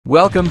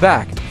Welcome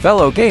back,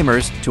 fellow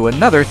gamers, to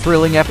another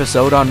thrilling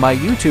episode on my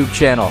YouTube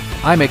channel.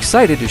 I'm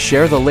excited to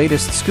share the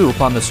latest scoop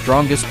on the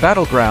strongest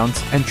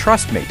battlegrounds, and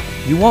trust me,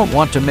 you won't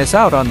want to miss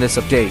out on this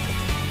update.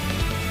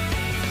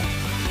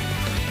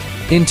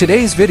 In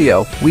today's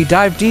video, we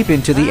dive deep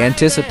into the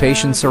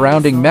anticipation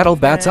surrounding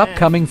Metalbat's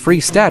upcoming free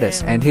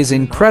status and his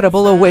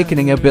incredible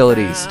awakening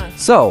abilities.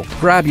 So,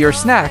 grab your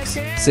snacks,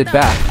 sit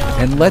back,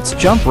 and let's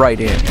jump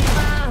right in.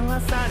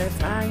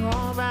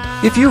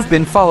 If you've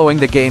been following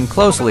the game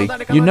closely,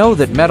 you know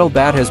that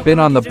Metalbat has been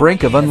on the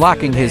brink of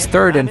unlocking his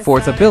third and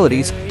fourth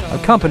abilities,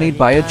 accompanied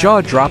by a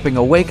jaw-dropping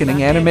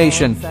awakening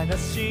animation.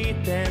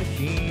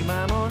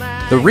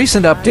 The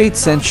recent update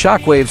sent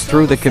shockwaves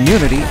through the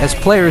community as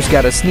players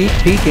got a sneak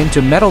peek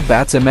into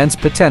Metalbat's immense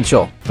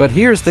potential. But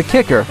here's the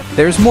kicker,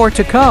 there's more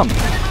to come.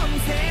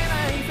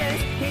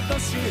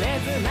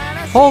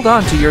 Hold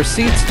on to your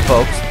seats,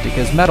 folks,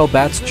 because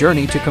Metalbat's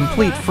journey to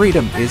complete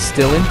freedom is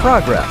still in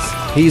progress.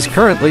 He's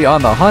currently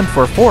on the hunt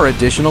for 4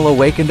 additional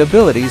awakened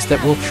abilities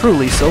that will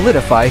truly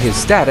solidify his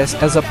status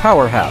as a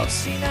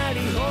powerhouse.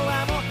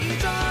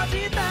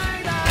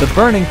 The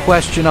burning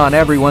question on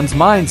everyone's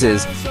minds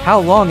is, how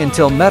long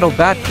until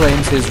Metalbat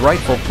claims his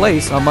rightful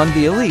place among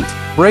the elite?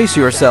 Brace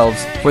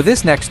yourselves, for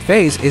this next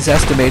phase is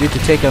estimated to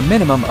take a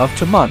minimum of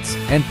 2 months,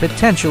 and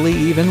potentially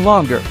even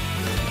longer.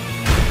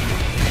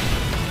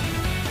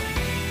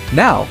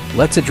 Now,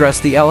 let's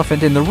address the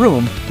elephant in the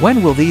room.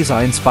 When will these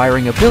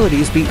awe-inspiring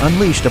abilities be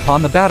unleashed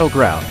upon the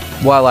battleground?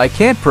 While I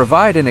can't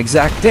provide an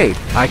exact date,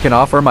 I can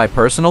offer my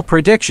personal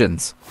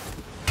predictions.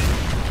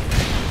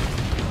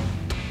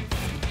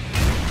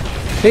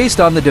 Based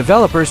on the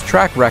developer's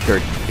track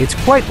record, it's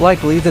quite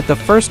likely that the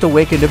first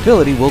awakened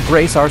ability will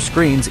grace our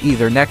screens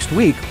either next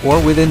week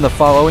or within the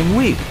following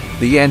week.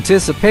 The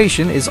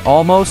anticipation is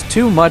almost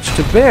too much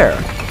to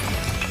bear.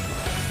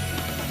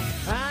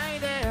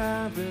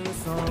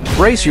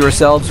 Brace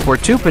yourselves for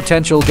 2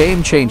 potential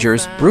game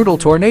changers, Brutal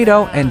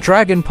Tornado and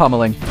Dragon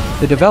Pummeling.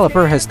 The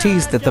developer has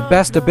teased that the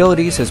best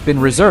abilities has been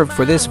reserved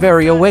for this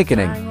very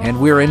awakening, and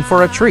we're in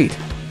for a treat.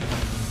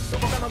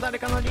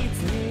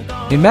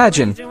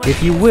 Imagine,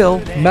 if you will,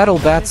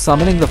 Metalbat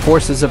summoning the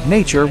forces of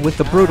nature with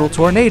the Brutal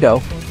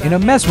Tornado in a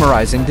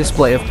mesmerizing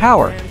display of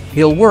power.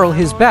 He'll whirl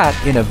his bat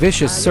in a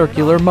vicious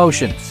circular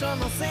motion.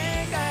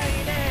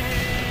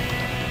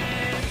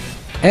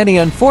 Any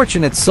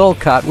unfortunate soul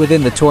caught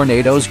within the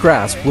tornado's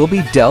grasp will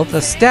be dealt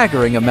a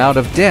staggering amount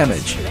of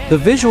damage. The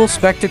visual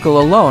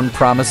spectacle alone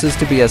promises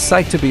to be a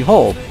sight to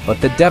behold, but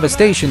the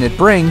devastation it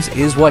brings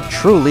is what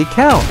truly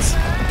counts.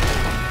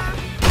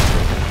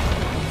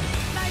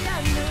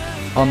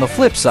 On the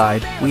flip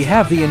side, we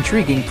have the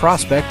intriguing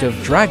prospect of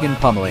Dragon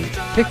Pummeling.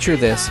 Picture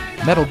this,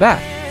 Metalbat,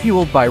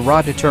 fueled by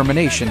raw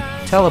determination,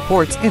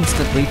 teleports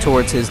instantly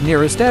towards his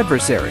nearest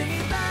adversary.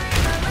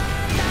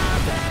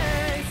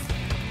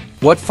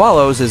 What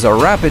follows is a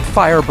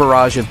rapid-fire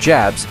barrage of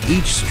jabs,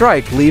 each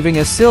strike leaving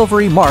a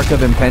silvery mark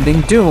of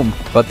impending doom.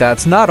 But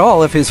that's not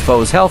all. If his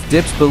foe's health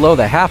dips below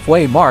the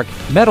halfway mark,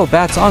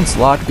 Metalbat's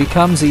onslaught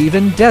becomes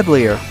even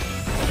deadlier.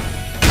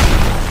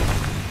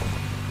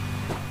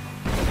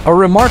 A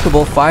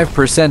remarkable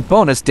 5%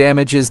 bonus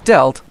damage is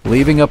dealt,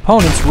 leaving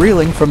opponents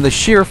reeling from the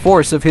sheer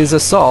force of his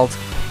assault.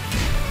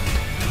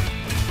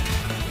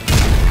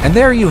 And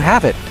there you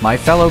have it, my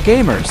fellow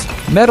gamers.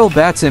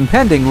 Metalbat's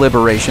impending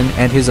liberation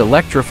and his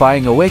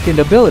electrifying awakened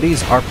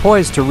abilities are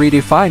poised to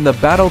redefine the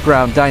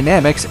battleground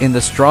dynamics in the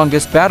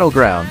strongest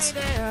battlegrounds.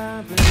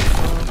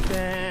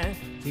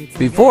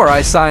 Before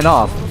I sign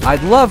off,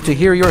 I'd love to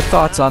hear your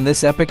thoughts on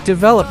this epic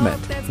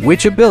development.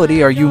 Which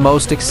ability are you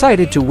most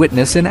excited to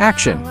witness in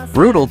action?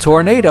 Brutal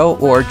Tornado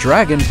or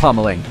Dragon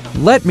Pummeling?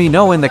 Let me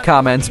know in the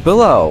comments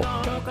below.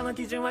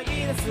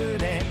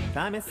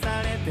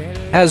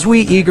 As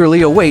we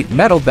eagerly await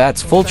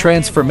Metalbat's full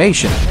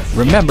transformation,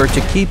 remember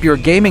to keep your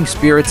gaming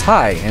spirits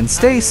high and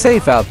stay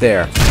safe out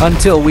there.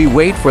 Until we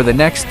wait for the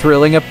next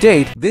thrilling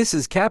update, this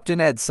is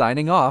Captain Ed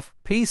signing off.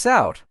 Peace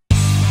out.